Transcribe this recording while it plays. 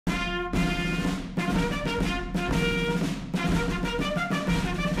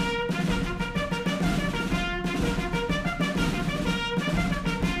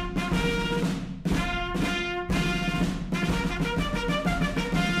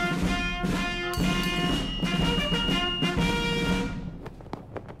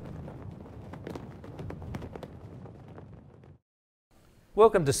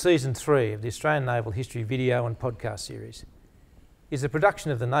Welcome to Season 3 of the Australian Naval History video and podcast series. It's a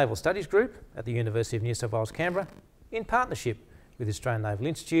production of the Naval Studies Group at the University of New South Wales, Canberra, in partnership with the Australian Naval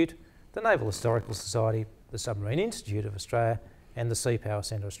Institute, the Naval Historical Society, the Submarine Institute of Australia and the Sea Power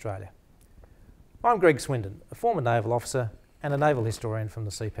Centre Australia. I'm Greg Swinden, a former naval officer and a naval historian from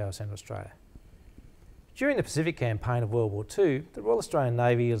the Sea Power Centre Australia. During the Pacific Campaign of World War II, the Royal Australian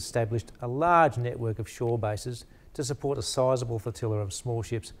Navy established a large network of shore bases to support a sizable flotilla of small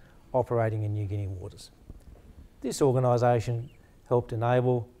ships operating in New Guinea waters. This organisation helped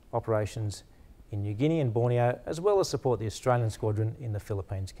enable operations in New Guinea and Borneo, as well as support the Australian squadron in the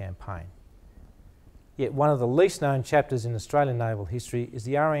Philippines campaign. Yet one of the least known chapters in Australian naval history is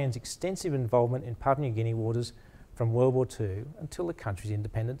the RAN's extensive involvement in Papua New Guinea waters from World War II until the country's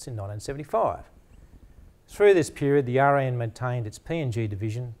independence in 1975. Through this period, the RAN maintained its PNG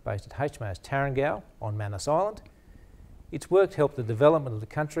division based at HMAS Tarrangale on Manus Island. Its work helped the development of the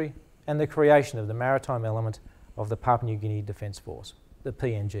country and the creation of the maritime element of the Papua New Guinea Defence Force, the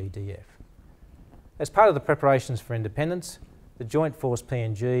PNGDF. As part of the preparations for independence, the Joint Force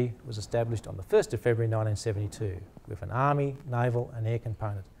PNG was established on the 1st of February 1972 with an Army, Naval and Air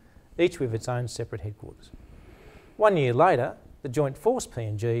component, each with its own separate headquarters. 1 year later, the Joint Force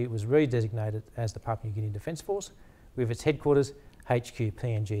PNG was redesignated as the Papua New Guinea Defence Force with its headquarters HQ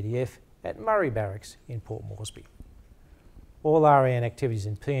PNGDF at Murray Barracks in Port Moresby. All RAN activities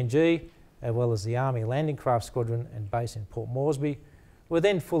in PNG, as well as the Army Landing Craft Squadron and base in Port Moresby, were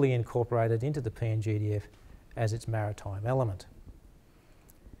then fully incorporated into the PNGDF as its maritime element.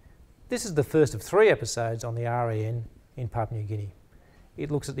 This is the first of 3 episodes on the RAN in Papua New Guinea. It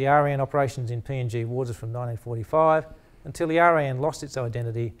looks at the RAN operations in PNG waters from 1945 until the RAN lost its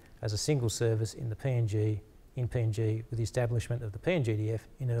identity as a single service in PNG with the establishment of the PNGDF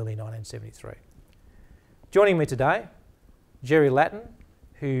in early 1973. Joining me today, Jerry Lattin,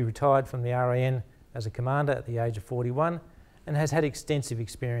 who retired from the RAN as a commander at the age of 41 and has had extensive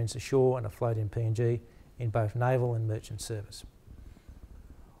experience ashore and afloat in PNG in both naval and merchant service.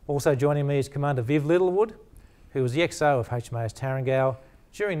 Also joining me is Commander Viv Littlewood, who was the XO of HMAS Tarrangale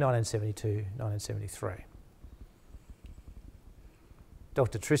during 1972-1973.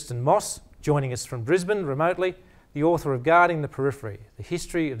 Dr. Tristan Moss, joining us from Brisbane remotely, the author of Guarding the Periphery, the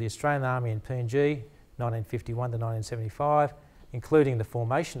history of the Australian Army in PNG, 1951 to 1975, including the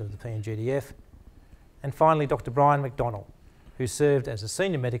formation of the PNGDF. And finally, Dr. Brian McDonnell, who served as a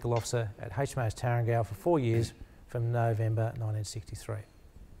senior medical officer at HMAS Tarrangale for 4 years from November 1963.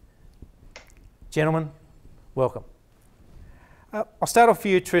 Gentlemen, welcome. I'll start off for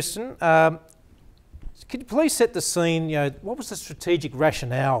you, Tristan. Could you please set the scene? What was the strategic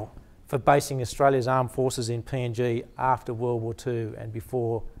rationale for basing Australia's armed forces in PNG after World War II and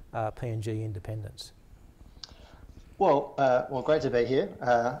before PNG independence? Well, great to be here.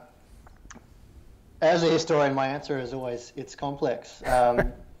 As a historian, my answer is always it's complex.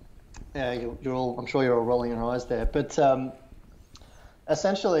 I'm sure you're all rolling your eyes there, but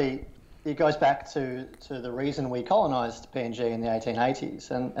essentially it goes back to the reason we colonised PNG in the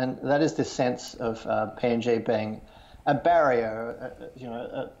 1880s, and that is this sense of PNG being a barrier,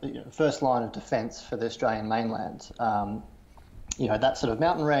 a first line of defence for the Australian mainland. That sort of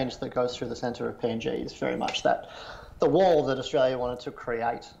mountain range that goes through the centre of PNG is very much the wall that Australia wanted to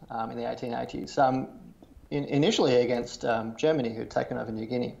create in the 1880s, initially against Germany, who'd taken over New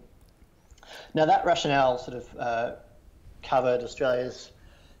Guinea. Now that rationale sort of covered Australia's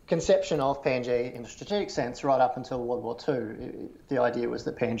conception of PNG in a strategic sense right up until World War II. The idea was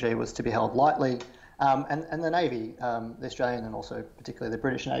that PNG was to be held lightly, and the Navy, the Australian and also particularly the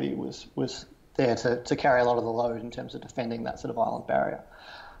British Navy, was there to carry a lot of the load in terms of defending that sort of island barrier.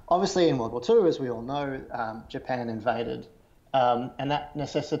 Obviously, in World War II, as we all know, Japan invaded, and that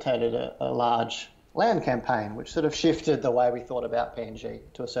necessitated a large land campaign, which sort of shifted the way we thought about PNG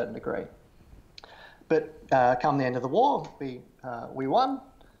to a certain degree. But come the end of the war, we won,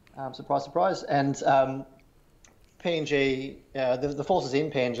 surprise, surprise, and PNG, the forces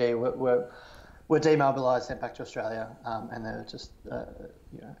in PNG were demobilised, sent back to Australia, and they were just a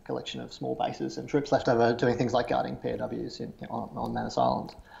collection of small bases and troops left over doing things like guarding POWs on Manus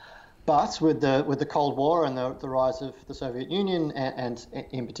Island. But with the Cold War and the rise of the Soviet Union and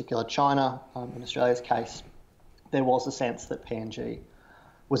in particular China, in Australia's case, there was a sense that PNG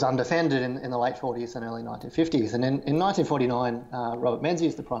was undefended in the late 40s and early 1950s. And in 1949, Robert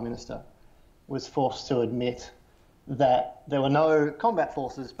Menzies, the Prime Minister, was forced to admit that there were no combat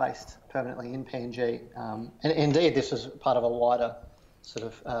forces based permanently in PNG. And indeed, this was part of a wider sort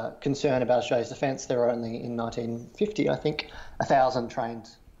of concern about Australia's defence. There were only, in 1950, I think, 1,000 trained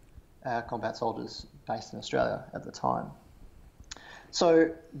combat soldiers based in Australia at the time.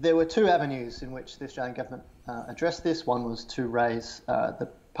 So there were two avenues in which the Australian government addressed this. One was to raise the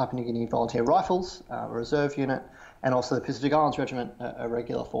Papua New Guinea Volunteer Rifles, a reserve unit, and also the Pacific Islands Regiment, a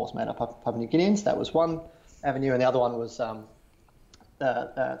regular force made up of Papua New Guineans. That was one avenue, and the other one was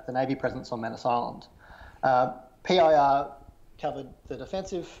the Navy presence on Manus Island. PIR covered the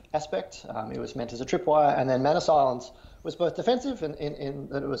defensive aspect. It was meant as a tripwire, and then Manus Islands was both defensive in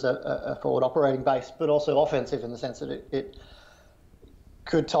that it was a forward operating base, but also offensive in the sense that it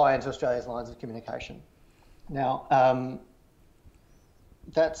could tie into Australia's lines of communication. Now,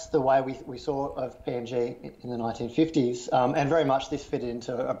 that's the way we saw of PNG in the 1950s, and very much this fitted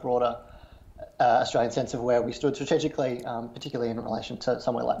into a broader Australian sense of where we stood strategically, particularly in relation to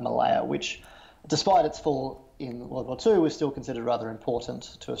somewhere like Malaya, which, despite its fall in World War II, was still considered rather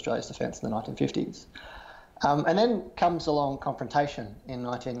important to Australia's defence in the 1950s. And then comes along confrontation in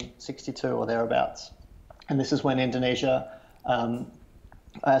 1962 or thereabouts. And this is when Indonesia,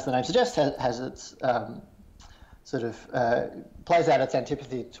 as the name suggests, has its plays out its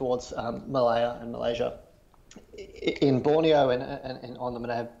antipathy towards Malaya and Malaysia in Borneo and on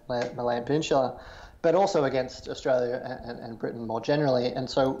the Malayan Peninsula, but also against Australia and Britain more generally. And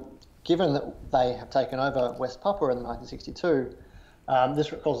so, given that they have taken over West Papua in 1962,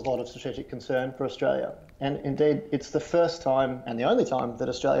 this caused a lot of strategic concern for Australia. And indeed, it's the first time and the only time that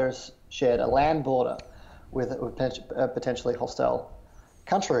Australia has shared a land border with a potentially hostile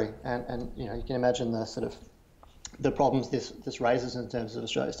country. And you can imagine the problems this raises in terms of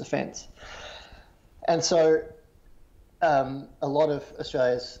Australia's defence. And so a lot of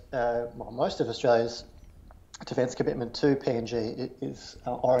Australia's, most of Australia's defence commitment to PNG is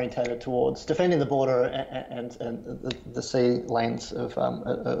orientated towards defending the border and the sea lanes of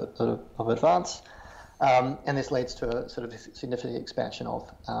advance. And this leads to a sort of significant expansion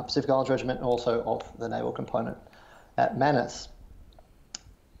of Pacific Islands Regiment and also of the naval component at Manus.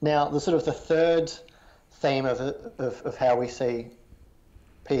 Now, the third theme of how we see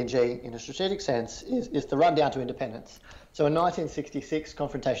PNG in a strategic sense is the run down to independence. So in 1966,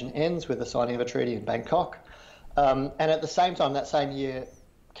 confrontation ends with the signing of a treaty in Bangkok. And at the same time, that same year,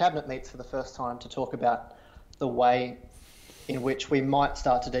 Cabinet meets for the first time to talk about the way in which we might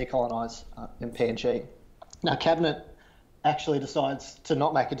start to decolonise in PNG. Now, Cabinet actually decides to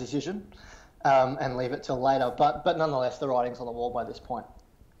not make a decision and leave it till later, but nonetheless, the writing's on the wall by this point.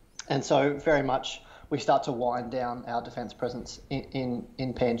 And so very much we start to wind down our defence presence in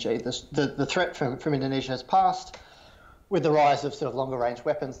PNG. The threat from Indonesia has passed. With the rise of longer range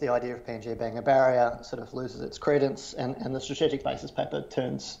weapons, the idea of PNG being a barrier loses its credence, and the strategic basis paper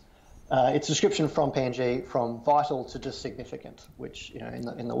turns its description from PNG from vital to just significant, which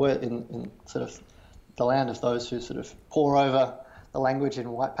in the land of those who pore over the language in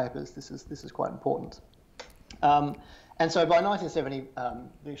white papers, this is quite important. And so by 1970,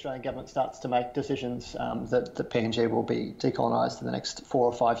 the Australian government starts to make decisions that PNG will be decolonised in the next 4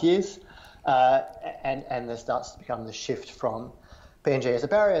 or 5 years. And there starts to become the shift from PNG as a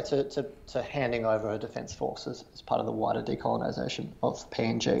barrier to handing over a defence force as part of the wider decolonisation of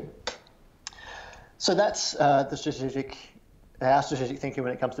PNG. So that's our strategic thinking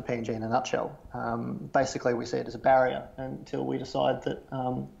when it comes to PNG in a nutshell. Basically, we see it as a barrier until we decide that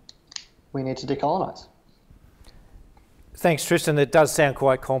we need to decolonise. Thanks, Tristan. It does sound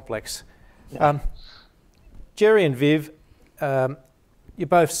quite complex. Yeah. Jerry and Viv, you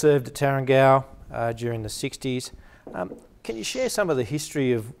both served at Tarangau during the 60s. Can you share some of the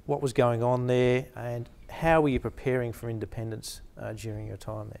history of what was going on there and how were you preparing for independence during your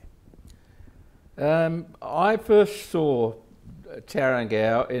time there? I first saw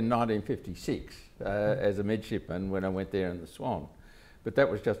Tarangau in 1956 as a midshipman when I went there in the Swan, but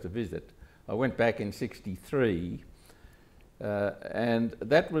that was just a visit. I went back in 63 and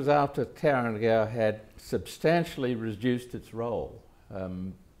that was after Tarangau had substantially reduced its role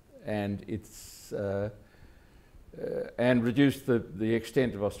and reduced the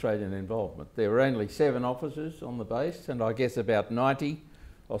extent of Australian involvement. There were only 7 officers on the base and I guess about 90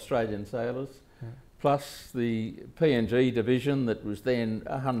 Australian sailors, plus the PNG division that was then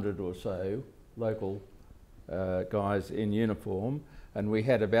 100 or so local guys in uniform, and we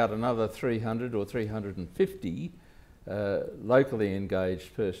had about another 300 or 350 locally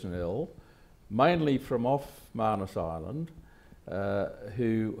engaged personnel, mainly from off Manus Island,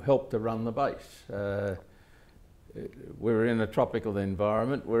 who helped to run the base. We were in a tropical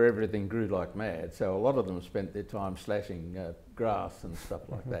environment where everything grew like mad, so a lot of them spent their time slashing grass and stuff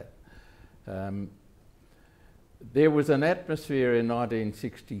like that. There was an atmosphere in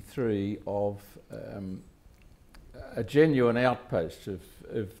 1963 of a genuine outpost of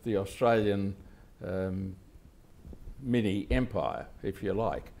the Australian mini empire, if you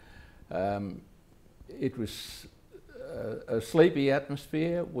like. It was a sleepy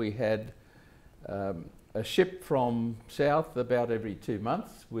atmosphere. We had a ship from south about every 2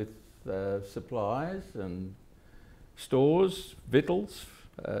 months with supplies and stores, victuals,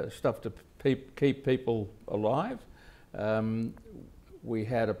 stuff to keep people alive. We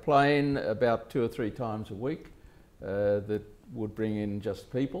had a plane about 2 or 3 times a week that would bring in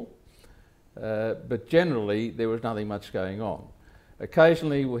just people. But generally there was nothing much going on.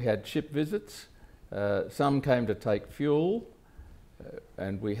 Occasionally we had ship visits. Some came to take fuel,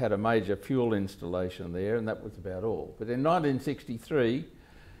 and we had a major fuel installation there, and that was about all. But in 1963,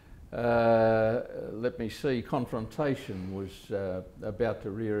 let me see, confrontation was about to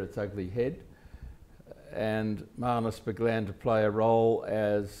rear its ugly head, and Marnus began to play a role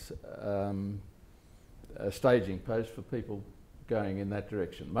as a staging post for people going in that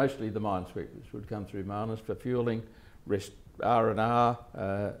direction. Mostly the minesweepers would come through Marnus for fueling, R&R,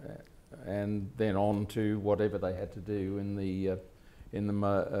 and then on to whatever they had to do in the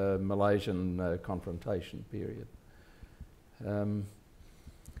Malaysian confrontation period.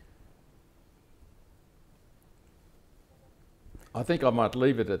 I think I might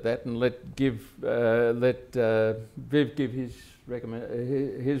leave it at that and let Viv give his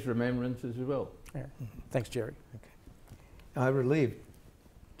remembrances as well. Yeah. Thanks, Jerry. Okay. I relieved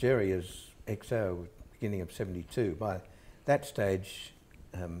Jerry as XO beginning of 72. By that stage,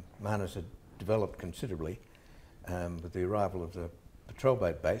 Marnus had developed considerably with the arrival of the patrol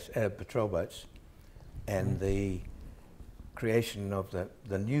boats and the creation of the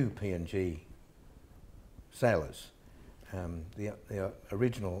new PNG sailors. The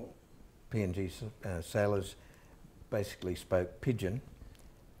original PNG sailors basically spoke pidgin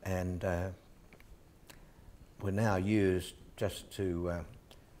and were now used just to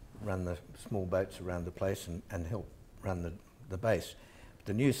run the small boats around the place and help run the base.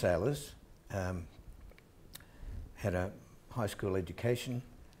 The new sailors had a high school education.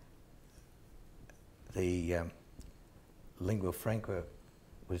 The lingua franca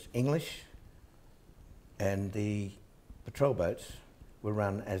was English, and the patrol boats were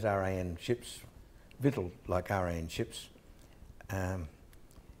run as RAN ships, victualled like RAN ships, and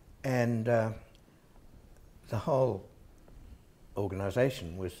the whole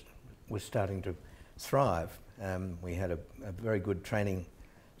organisation was starting to thrive. We had a very good training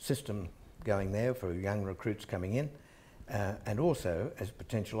system going there for young recruits coming in, and also as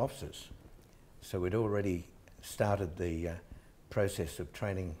potential officers. So we'd already started the process of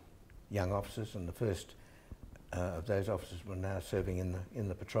training young officers, and the first of those officers were now serving in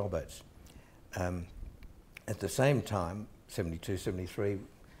the patrol boats. At the same time, 72, 73,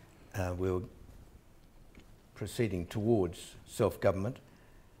 we were proceeding towards self-government,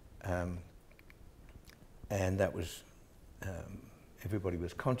 and that was, everybody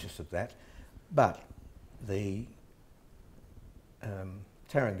was conscious of that, but the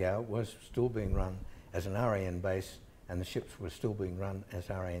Tarangau was still being run as an RAN base, and the ships were still being run as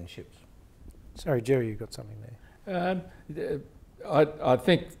RAN ships. Sorry, Jerry, you've got something there. I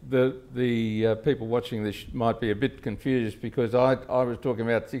think the people watching this might be a bit confused because I was talking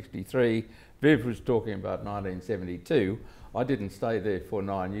about 63, Viv was talking about 1972. I didn't stay there for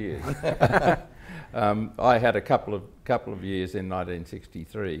 9 years. I had a couple of years in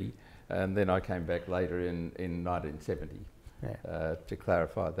 1963, and then I came back later in 1970 to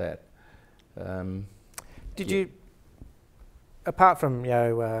clarify that. Did you, apart from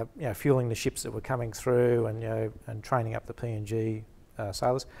fueling the ships that were coming through and and training up the PNG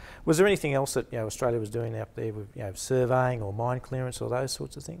sailors, was there anything else that Australia was doing out there with surveying or mine clearance or those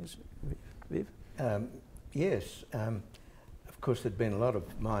sorts of things, Viv? Yes, of course there'd been a lot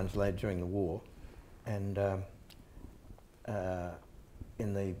of mines laid during the war, and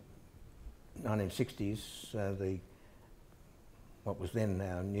in the 1960s what was then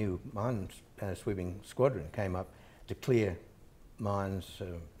our new mine sweeping squadron came up to clear mines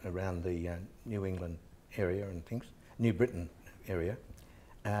around the New England area and things, New Britain area,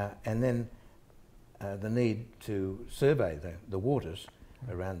 and then the need to survey the waters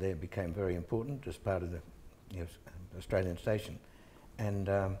around there became very important as part of the Australian station, and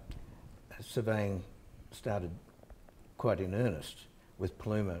surveying started quite in earnest with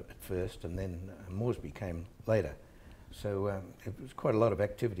Paluma at first, and then Moresby came later. So it was quite a lot of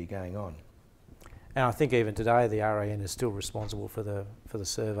activity going on. And I think even today the RAN is still responsible for the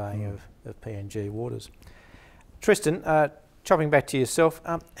surveying of PNG waters. Tristan, chopping back to yourself,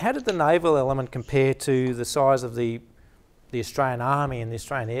 how did the naval element compare to the size of the Australian Army and the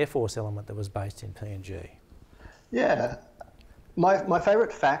Australian Air Force element that was based in PNG? Yeah, my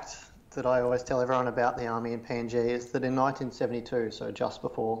favourite fact that I always tell everyone about the Army in PNG is that in 1972, so just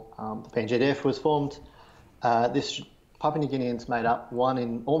before the PNGDF was formed, this Papua New Guineans made up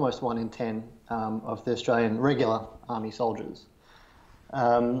almost 1 in 10 of the Australian regular Army soldiers,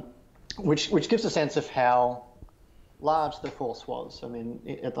 which gives a sense of how large the force was. I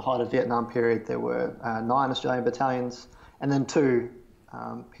mean, at the height of the Vietnam period, there were 9 Australian battalions and then 2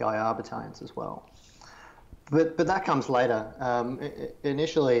 PIR battalions as well. But that comes later.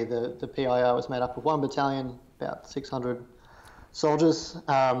 Initially, the PIR was made up of 1 battalion, about 600 soldiers,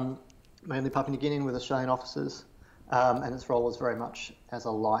 mainly Papua New Guinean with Australian officers, and its role was very much as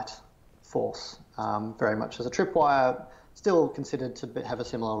a light force, very much as a tripwire, still considered to have a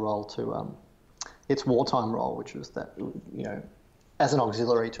similar role to its wartime role, which was that, as an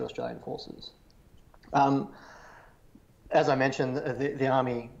auxiliary to Australian forces. As I mentioned, the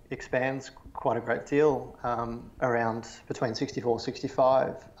Army expands quite a great deal around between 64 and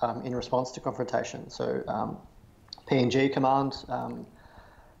 65 in response to confrontation. So PNG Command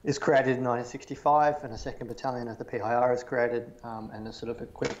is created in 1965, and a 2nd Battalion of the PIR is created and is sort of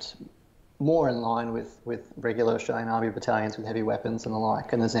equipped more in line with regular Australian Army battalions with heavy weapons and the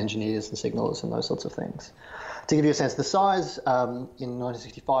like, and there's engineers and signallers and those sorts of things. To give you a sense of the size, in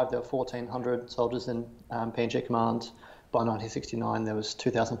 1965 there were 1,400 soldiers in PNG Command. By 1969 there was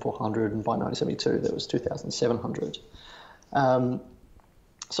 2,400, and by 1972 there was 2,700.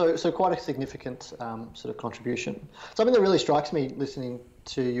 So quite a significant sort of contribution. Something that really strikes me listening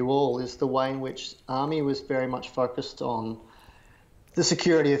to you all is the way in which Army was very much focused on the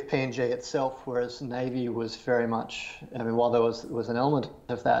security of PNG itself, whereas Navy was very much, while there was an element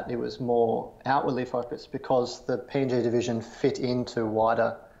of that, it was more outwardly focused because the PNG division fit into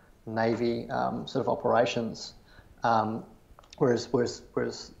wider Navy sort of operations, whereas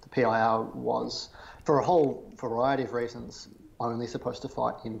the PIR was, for a whole variety of reasons, only supposed to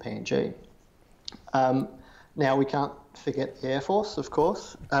fight in PNG. Now, we can't forget the Air Force, of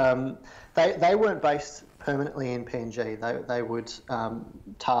course. They weren't based permanently in PNG. They would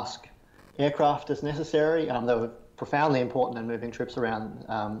task aircraft as necessary. They were profoundly important in moving troops around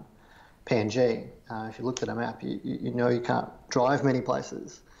PNG. If you looked at a map, you know you can't drive many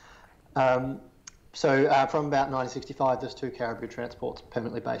places. So from about 1965, there's 2 Caribou transports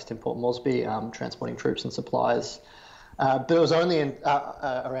permanently based in Port Moresby, transporting troops and supplies. But it was only in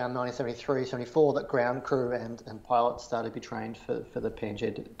around 1973, 74 that ground crew and pilots started to be trained for the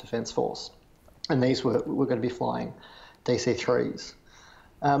PNG Defence Force. And these were going to be flying DC-3s.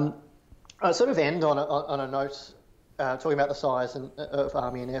 I sort of end on a note talking about the size of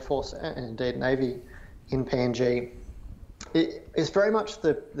Army and Air Force and indeed Navy in PNG. It's very much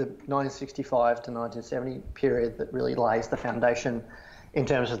the 1965 to 1970 period that really lays the foundation in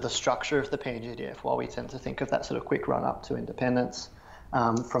terms of the structure of the PNGDF, while we tend to think of that sort of quick run up to independence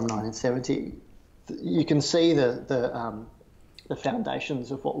from 1970. You can see the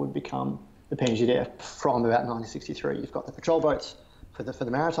foundations of what would become the PNGDF from about 1963. You've got the patrol boats for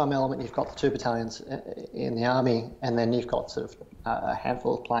the maritime element, you've got the 2 battalions in the Army, and then you've got sort of a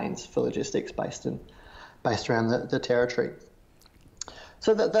handful of planes for logistics based around the territory.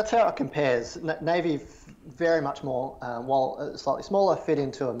 So that's how it compares. Navy very much more, while slightly smaller, fit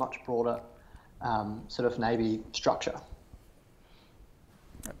into a much broader sort of Navy structure.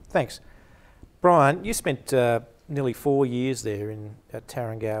 Thanks. Brian, you spent nearly 4 years there at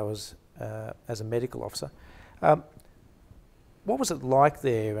Tarrangau as a medical officer. What was it like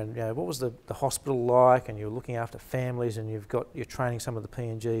there, and what was the hospital like, and you're looking after families and you're training some of the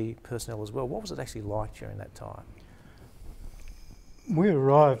PNG personnel as well. What was it actually like during that time? We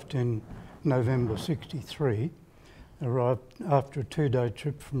arrived in November '63, arrived after a 2-day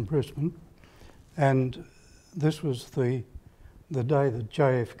trip from Brisbane, and this was the day that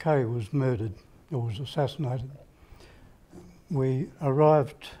JFK was murdered or was assassinated. We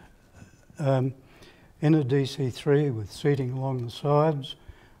arrived in a DC-3 with seating along the sides,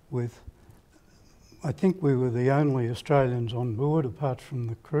 I think we were the only Australians on board apart from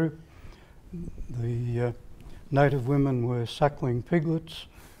the crew. The native women were suckling piglets,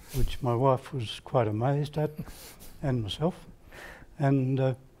 which my wife was quite amazed at, and myself.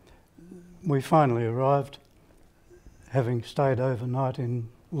 And we finally arrived, having stayed overnight in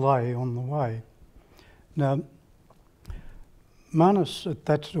Lae on the way. Now, Manus or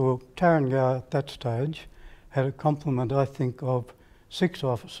Tarrangau at that stage had a complement, I think, of 6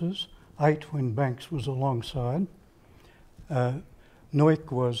 officers, 8 when Banks was alongside.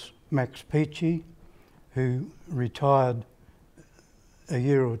 Nuik was Max Peachy, who retired a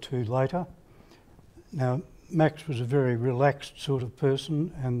year or 2 later. Now, Max was a very relaxed sort of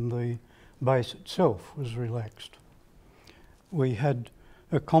person, and the base itself was relaxed. We had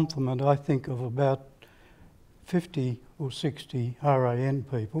a complement, I think, of about 50 or 60 RAN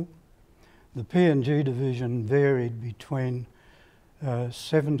people. The PNG division varied between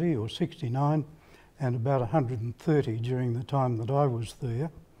 70 or 69 and about 130 during the time that I was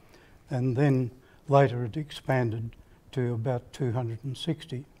there, and then later it expanded to about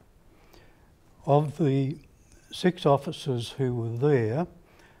 260. Of the 6 officers who were there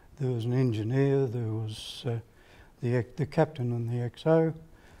was an engineer, there was the captain and the XO,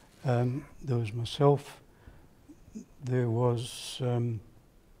 there was myself, there was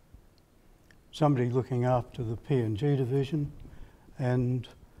somebody looking after the PNG division, and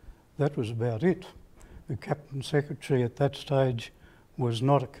that was about it. The captain secretary at that stage was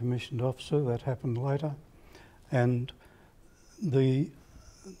not a commissioned officer, that happened later, and the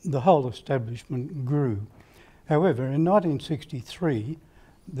whole establishment grew. However, in 1963,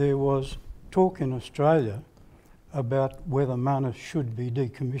 there was talk in Australia about whether Manus should be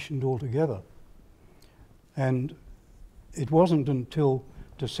decommissioned altogether. And it wasn't until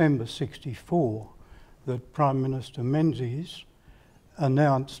December 64 that Prime Minister Menzies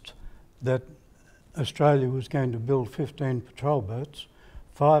announced that Australia was going to build 15 patrol boats,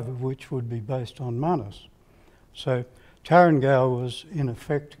 5 of which would be based on Manus. So Tarrangale was in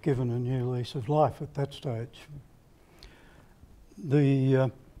effect given a new lease of life at that stage.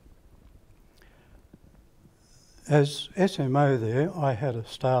 As SMO there, I had a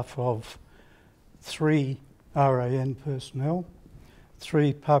staff of 3 RAN personnel,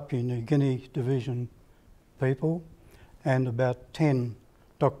 3 Papua New Guinea division people, and about 10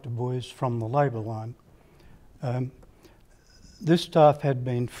 doctor boys from the labour line. This staff had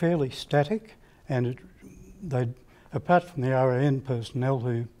been fairly static, and apart from the RAN personnel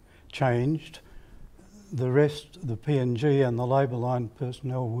who changed, the rest, the PNG and the labour line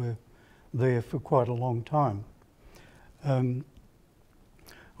personnel, were there for quite a long time.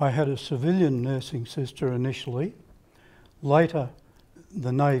 I had a civilian nursing sister initially. Later,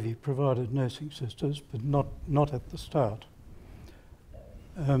 the Navy provided nursing sisters, but not at the start.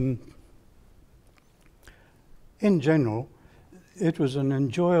 In general, it was an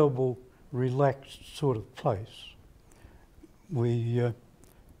enjoyable, relaxed sort of place. We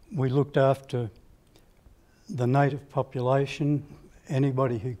looked after the native population,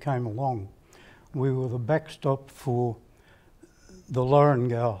 anybody who came along. We were the backstop for the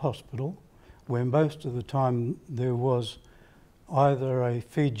Lorengau Hospital, where most of the time there was either a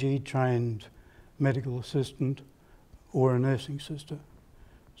Fiji-trained medical assistant or a nursing sister.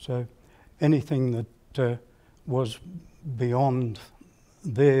 So anything that was beyond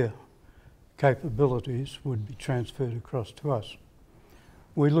their capabilities would be transferred across to us.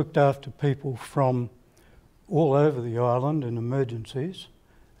 We looked after people from all over the island in emergencies,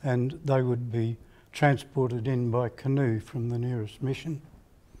 and they would be transported in by canoe from the nearest mission.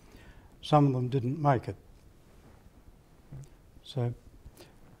 Some of them didn't make it. So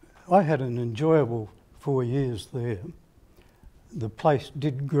I had an enjoyable 4 years there. The place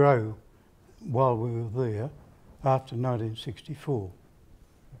did grow while we were there after 1964.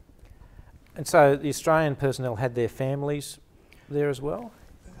 And so the Australian personnel had their families there as well?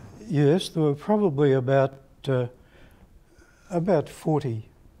 Yes, there were probably about 40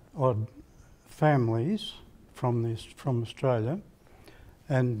 odd families from Australia,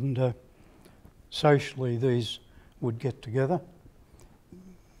 and socially these would get together.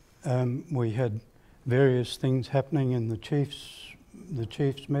 We had various things happening in the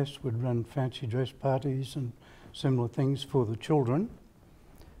chief's mess would run fancy dress parties and similar things for the children.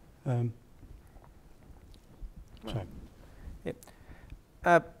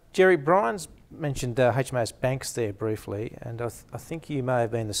 Jerry, Brian's mentioned HMAS Banks there briefly, and I think you may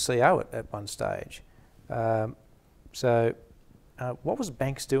have been the CO at one stage. What was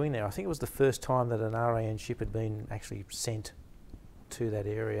Banks doing there? I think it was the first time that an RAN ship had been actually sent to that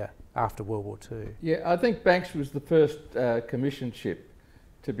area after World War II. Yeah, I think Banks was the first commissioned ship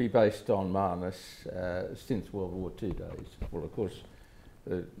to be based on Manus since World War II days. Well, of course,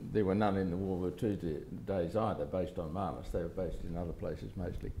 there were none in the World War II days either based on Manus. They were based in other places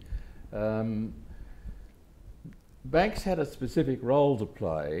mostly. Banks had a specific role to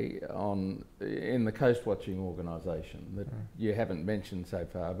play in the coast watching organisation that you haven't mentioned so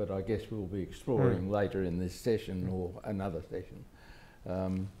far, but I guess we'll be exploring later in this session or another session.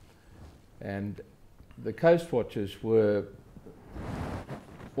 And the coast watchers were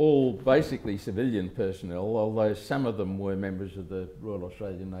all basically civilian personnel, although some of them were members of the Royal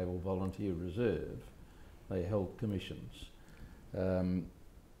Australian Naval Volunteer Reserve. They held commissions.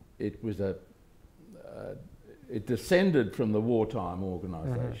 It descended from the wartime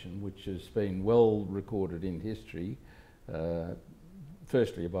organisation, which has been well recorded in history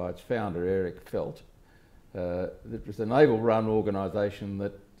firstly by its founder, Eric Felt. It was a naval-run organisation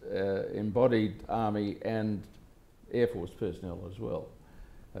that embodied Army and Air Force personnel as well.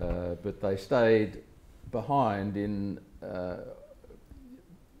 But they stayed behind in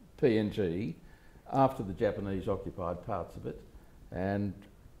PNG after the Japanese occupied parts of it and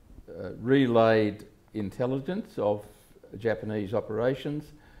relayed intelligence of Japanese operations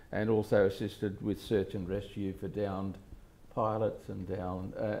and also assisted with search and rescue for downed pilots and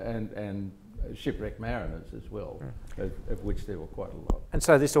and shipwrecked mariners as well, of which there were quite a lot. And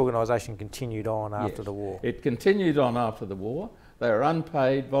so this organisation continued on after Yes, the war? It continued on after the war. They were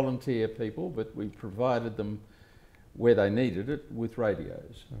unpaid volunteer people, but we provided them where they needed it with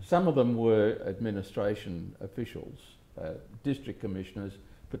radios. Some of them were administration officials, district commissioners,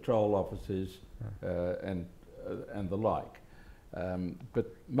 patrol officers and the like.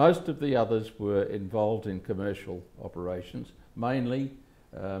 But most of the others were involved in commercial operations, mainly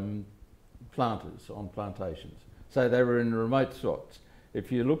planters on plantations. So they were in remote spots.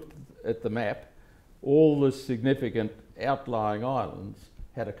 If you looked at the map, all the significant outlying islands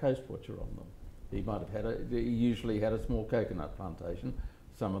had a coast watcher on them. He might have had he usually had a small coconut plantation.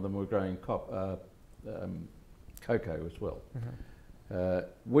 Some of them were growing cocoa as well.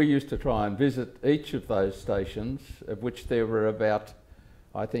 We used to try and visit each of those stations, of which there were about,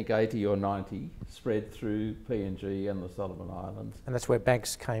 I think, 80 or 90 spread through PNG and the Solomon Islands. And that's where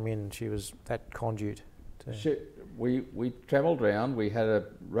Banks came in, she was that conduit? We travelled around, we had a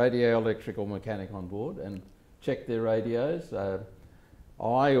radio electrical mechanic on board and checked their radios.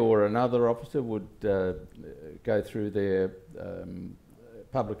 I or another officer would go through their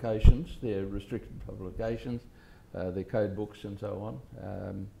publications, their restricted publications, their code books and so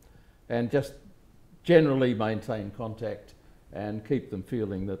on, and just generally maintain contact and keep them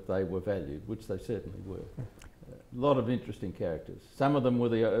feeling that they were valued, which they certainly were. A lot of interesting characters. Some of them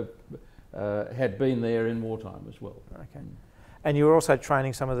were had been there in wartime as well. Okay. And you were also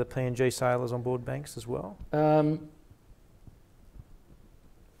training some of the PNG sailors on board Banks as well?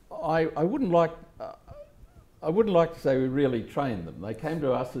 I wouldn't like to say we really trained them. They came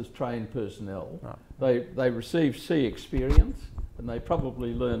to us as trained personnel. Right. They received sea experience and they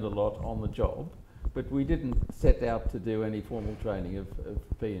probably learned a lot on the job, but we didn't set out to do any formal training of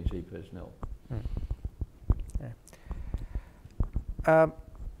PNG personnel. Yeah.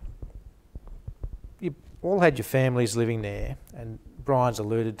 You all had your families living there, and Brian's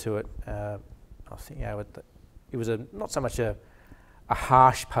alluded to it. I think it was not so much a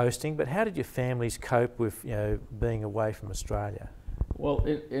harsh posting, but how did your families cope with being away from Australia? Well,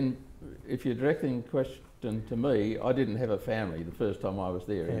 if you're directing the question to me, I didn't have a family the first time I was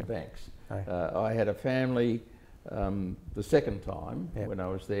there in Banks. I had a family the second time when I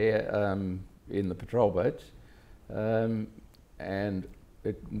was there in the patrol boats, and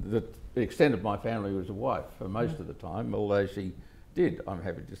the extent of my family was a wife for most of the time, although she did, I'm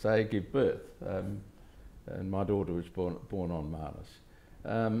happy to say, give birth. And my daughter was born on Manus.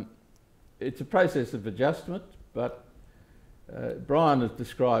 It's a process of adjustment, but Brian has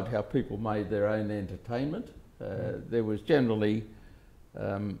described how people made their own entertainment. There was generally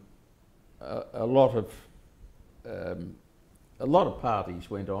a lot of parties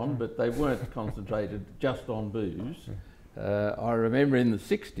went on, but they weren't concentrated just on booze. I remember in the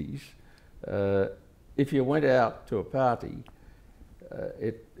 60s, if you went out to a party,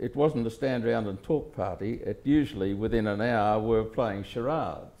 it wasn't a stand around and talk party. It usually, within an hour, were playing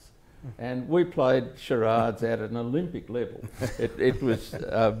charades. And we played charades at an Olympic level. It was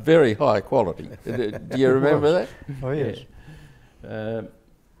very high quality. Do you remember that? Oh, yes. Yeah.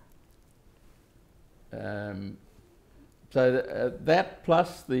 So that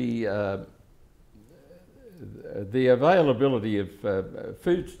plus the availability of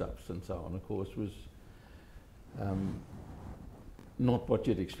foodstuffs and so on, of course, was not what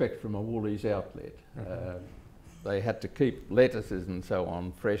you'd expect from a Woolies outlet. They had to keep lettuces and so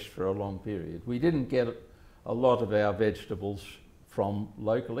on fresh for a long period. We didn't get a lot of our vegetables from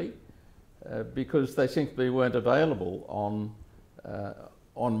locally because they simply weren't available on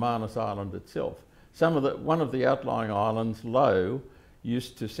Manus Island itself. One of the outlying islands, Low,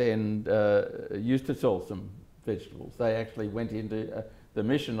 used to sell some vegetables. They actually went into the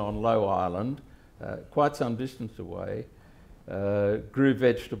mission on Low Island, quite some distance away, grew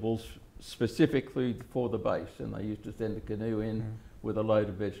vegetables specifically for the base, and they used to send a canoe in with a load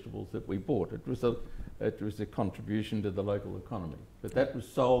of vegetables that we bought. It was a contribution to the local economy, but that was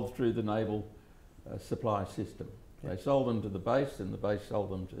sold through the naval supply system. They sold them to the base, and the base sold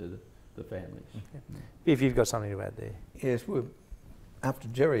them to the families. If you've got something to add there. Yes, after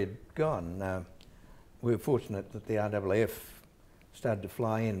Jerry had gone, we were fortunate that the RAAF started to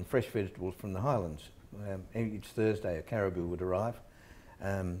fly in fresh vegetables from the highlands. Each Thursday a caribou would arrive,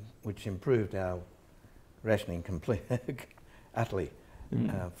 which improved our rationing utterly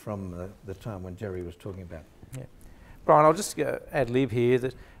from the time when Jerry was talking about. Yeah. Brian, I'll just ad lib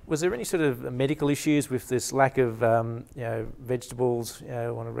here. Was there any sort of medical issues with this lack of vegetables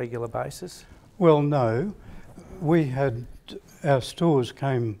on a regular basis? Well, no. We had, our stores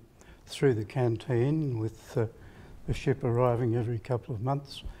came through the canteen with the ship arriving every couple of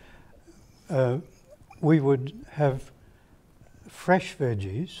months. We would have fresh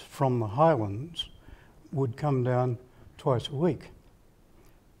veggies from the highlands would come down twice a week,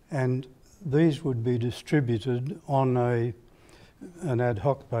 and these would be distributed on an ad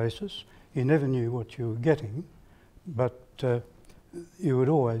hoc basis. You never knew what you were getting, but you would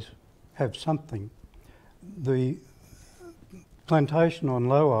always have something. The plantation on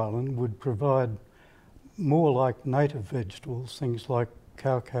Low Island would provide more like native vegetables, things like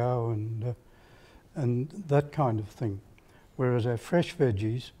cow and that kind of thing, whereas our fresh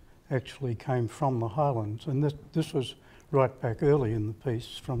veggies actually came from the highlands, and this was right back early in the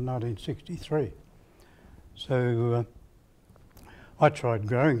piece from 1963. So I tried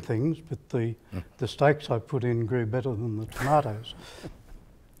growing things, but the stakes I put in grew better than the tomatoes.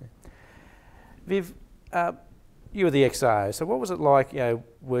 Viv, you were the XO, so what was it like,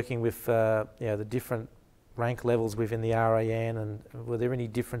 working with the different rank levels within the RAN, and were there any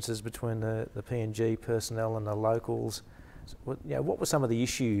differences between the PNG personnel and the locals? What were some of the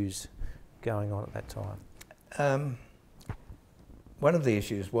issues going on at that time? One of the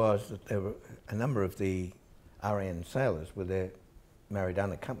issues was that there were a number of the RAN sailors were there married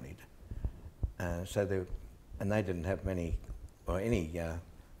unaccompanied, and they didn't have many or any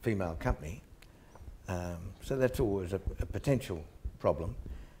female company, so that's always a potential problem.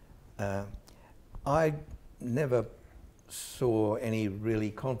 I never saw any really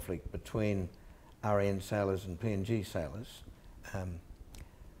conflict between RAN sailors and PNG sailors.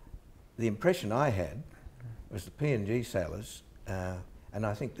 The impression I had was the PNG sailors, and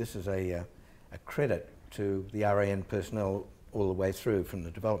I think this is a credit to the RAN personnel all the way through from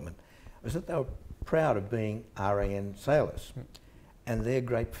the development, was that they were proud of being RAN sailors, and their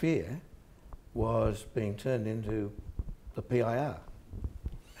great fear was being turned into the PIR.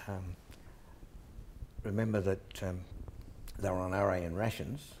 Remember that they were on RAN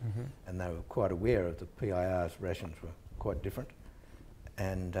rations, and they were quite aware of the PIR's rations were quite different,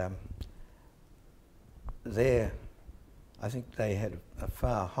 and I think they had a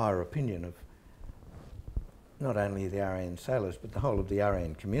far higher opinion of not only the RAN sailors but the whole of the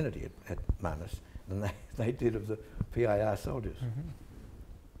RAN community at Manus than they did of the PIR soldiers.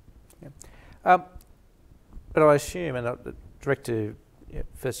 But I assume, and I'll direct to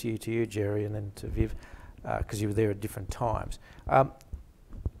first to you, Jerry, and then to Viv, because you were there at different times. I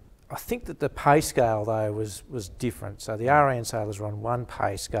think that the pay scale though was different. So the RAN sailors were on one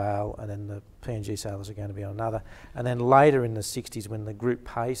pay scale, and then the PNG sailors are going to be on another. And then later in the 60s, when the group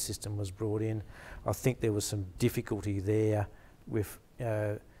pay system was brought in, I think there was some difficulty there with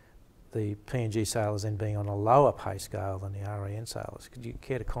the PNG sailors then being on a lower pay scale than the RAN sailors. Could you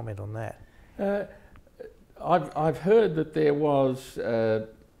care to comment on that? I've heard that there was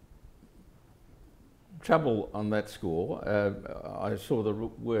trouble on that score. I saw the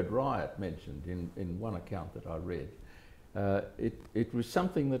word riot mentioned in one account that I read. It was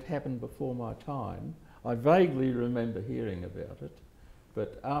something that happened before my time. I vaguely remember hearing about it,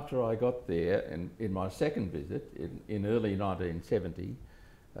 but after I got there in my second visit in early 1970,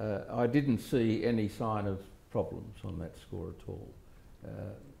 I didn't see any sign of problems on that score at all.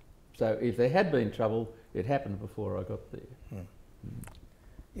 So if there had been trouble, it happened before I got there.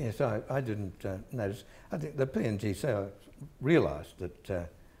 Yes, I didn't notice. I think the PNG sailors realised that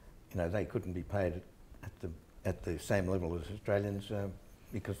they couldn't be paid at the same level as Australians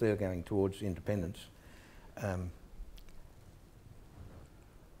because they're going towards independence.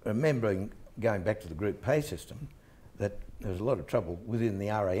 Remembering going back to the group pay system, that there was a lot of trouble within the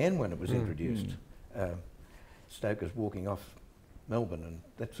RAN when it was introduced. Stokers walking off Melbourne and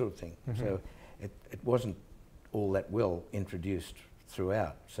that sort of thing. So it wasn't all that well introduced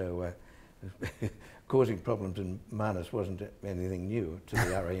throughout. So causing problems in Manus wasn't anything new to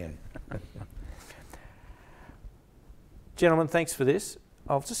the RAN. Gentlemen, thanks for this.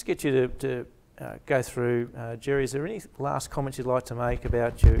 I'll just get you to go through. Jerry, is there any last comments you'd like to make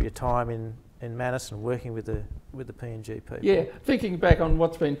about your time in Manus and working with the PNG people? Yeah, thinking back on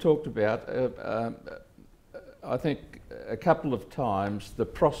what's been talked about, I think a couple of times the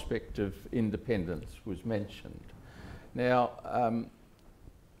prospect of independence was mentioned. Now,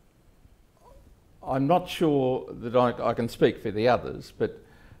 I'm not sure that I can speak for the others, but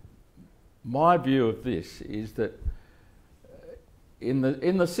my view of this is that in the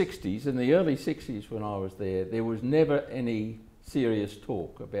 60s, in the early 60s when I was there was never any serious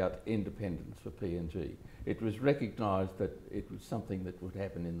talk about independence for PNG. It was recognised that it was something that would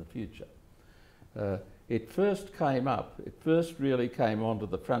happen in the future. It first really came onto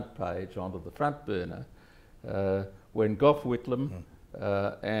the front page, onto the front burner, when Gough Whitlam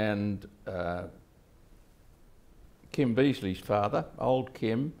and Kim Beazley's father, old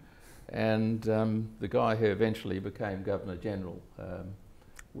Kim, and the guy who eventually became Governor-General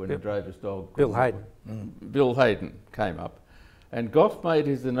when the drover's dog... Bill Hayden. Bill Hayden came up. And Gough made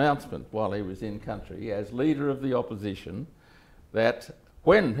his announcement while he was in country as leader of the opposition that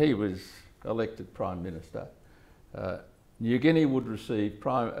when he was elected Prime Minister, New Guinea would receive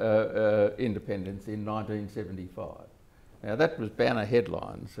independence in 1975. Now that was banner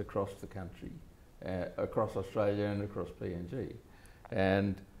headlines across the country, across Australia and across PNG.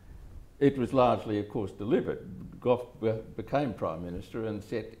 And it was largely, of course, delivered. Gough became Prime Minister and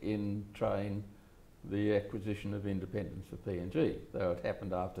set in train the acquisition of independence for PNG, though it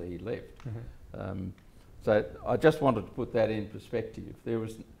happened after he left. So I just wanted to put that in perspective. There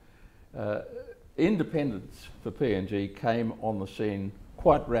was independence for PNG came on the scene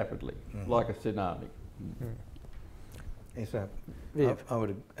quite rapidly, like a tsunami. Yes, I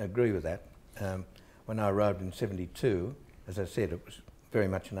would agree with that. When I arrived in '72, as I said, it was very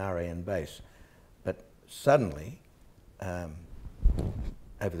much an RAN base, but suddenly,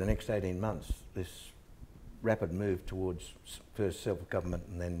 over the next 18 months, this rapid move towards first self-government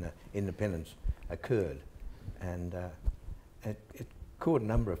and then independence occurred, and it caught a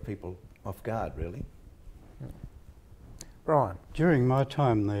number of people off guard, really. Brian? During my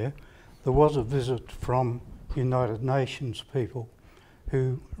time there was a visit from United Nations people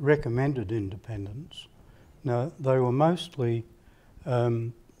who recommended independence. Now, they were mostly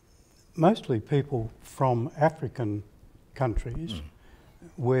people from African countries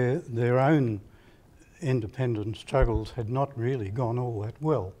where their own independence struggles had not really gone all that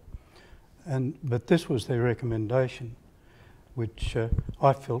well. But this was their recommendation, which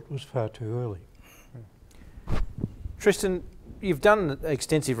I felt was far too early. Tristan, you've done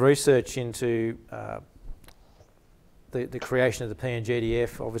extensive research into the creation of the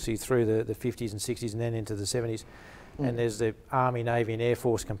PNGDF, obviously through the 50s and 60s and then into the 70s, and there's the Army, Navy and Air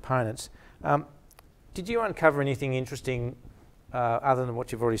Force components. Did you uncover anything interesting other than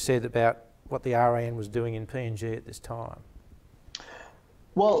what you've already said about what the RAN was doing in PNG at this time?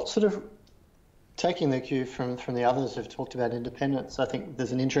 Well, sort of taking the cue from the others who've talked about independence, I think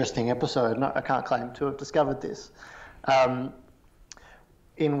there's an interesting episode, and I can't claim to have discovered this,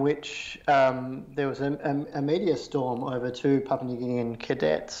 in which there was a media storm over two Papua New Guinean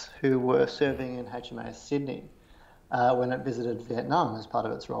cadets who were serving in HMAS Sydney when it visited Vietnam as part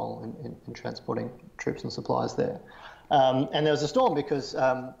of its role in transporting troops and supplies there. And there was a storm because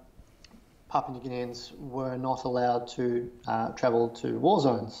Papua New Guineans were not allowed to travel to war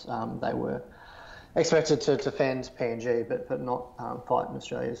zones. They were expected to defend PNG, but not fight in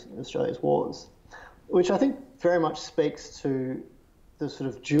Australia's wars, which I think very much speaks to the sort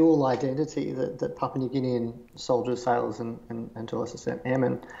of dual identity that Papua New Guinean soldiers, sailors, and to a lesser extent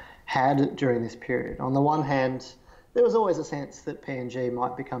airmen had during this period. On the one hand, there was always a sense that PNG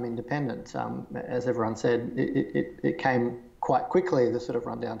might become independent. As everyone said, it came quite quickly, the sort of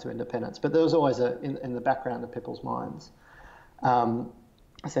rundown to independence, but there was always in the background of people's minds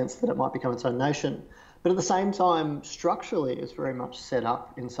a sense that it might become its own nation. But at the same time, structurally, it was very much set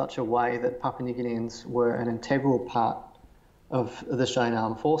up in such a way that Papua New Guineans were an integral part of the Australian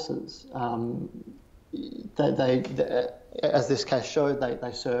Armed Forces. They, as this case showed,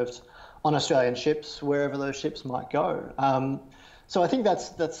 they served on Australian ships wherever those ships might go. So I think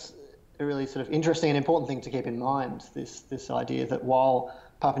that's a really sort of interesting and important thing to keep in mind, this idea that while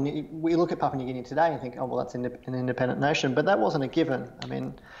we look at Papua New Guinea today and think, oh, well, that's an independent nation, but that wasn't a given. I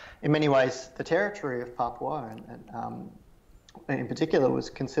mean, in many ways, the territory of Papua, and in particular,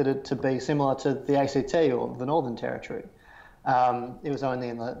 was considered to be similar to the ACT or the Northern Territory. It was only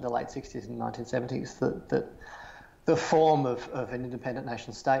in the late 60s and 1970s that the form of an independent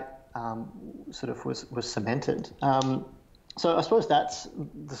nation state sort of was cemented. So I suppose that's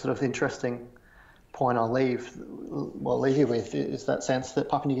the sort of interesting point I'll leave you with, is that sense that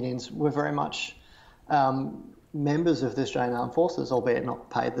Papua New Guineans were very much members of the Australian Armed Forces, albeit not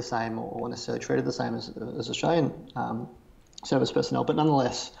paid the same or necessarily treated the same as Australian service personnel, but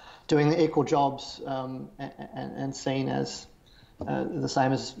nonetheless doing the equal jobs and seen as the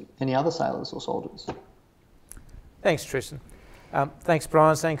same as any other sailors or soldiers. Thanks, Tristan. Thanks,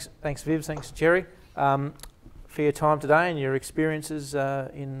 Brian. Thanks, Viv. Thanks, Jerry, for your time today and your experiences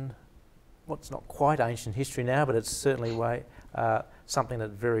in what's not quite ancient history now, but it's certainly something that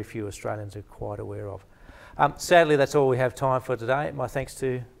very few Australians are quite aware of. Sadly, that's all we have time for today. My thanks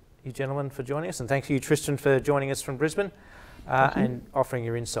to you gentlemen for joining us, and thanks to you, Tristan, for joining us from Brisbane and offering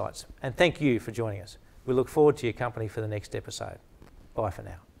your insights. And thank you for joining us. We look forward to your company for the next episode. Bye for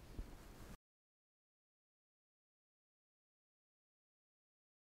now.